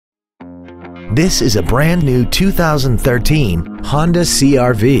This is a brand new 2013 Honda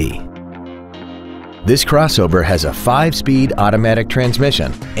CR-V. This crossover has a 5-speed automatic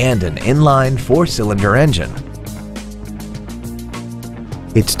transmission and an inline 4-cylinder engine.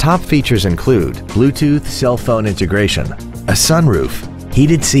 Its top features include Bluetooth cell phone integration, a sunroof,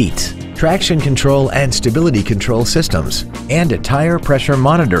 heated seats, traction control and stability control systems, and a tire pressure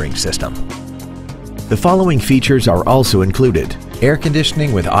monitoring system. The following features are also included: air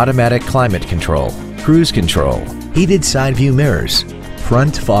conditioning with automatic climate control, cruise control, heated side view mirrors,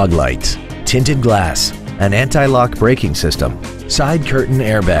 front fog lights, tinted glass, an anti-lock braking system, side curtain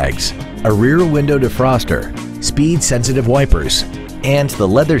airbags, a rear window defroster, speed-sensitive wipers, and the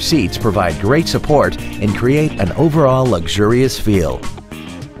leather seats provide great support and create an overall luxurious feel.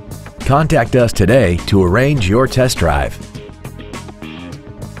 Contact us today to arrange your test drive.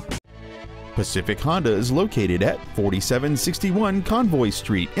 Pacific Honda is located at 4761 Convoy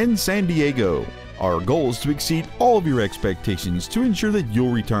Street in San Diego. Our goal is to exceed all of your expectations to ensure that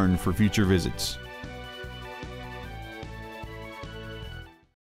you'll return for future visits.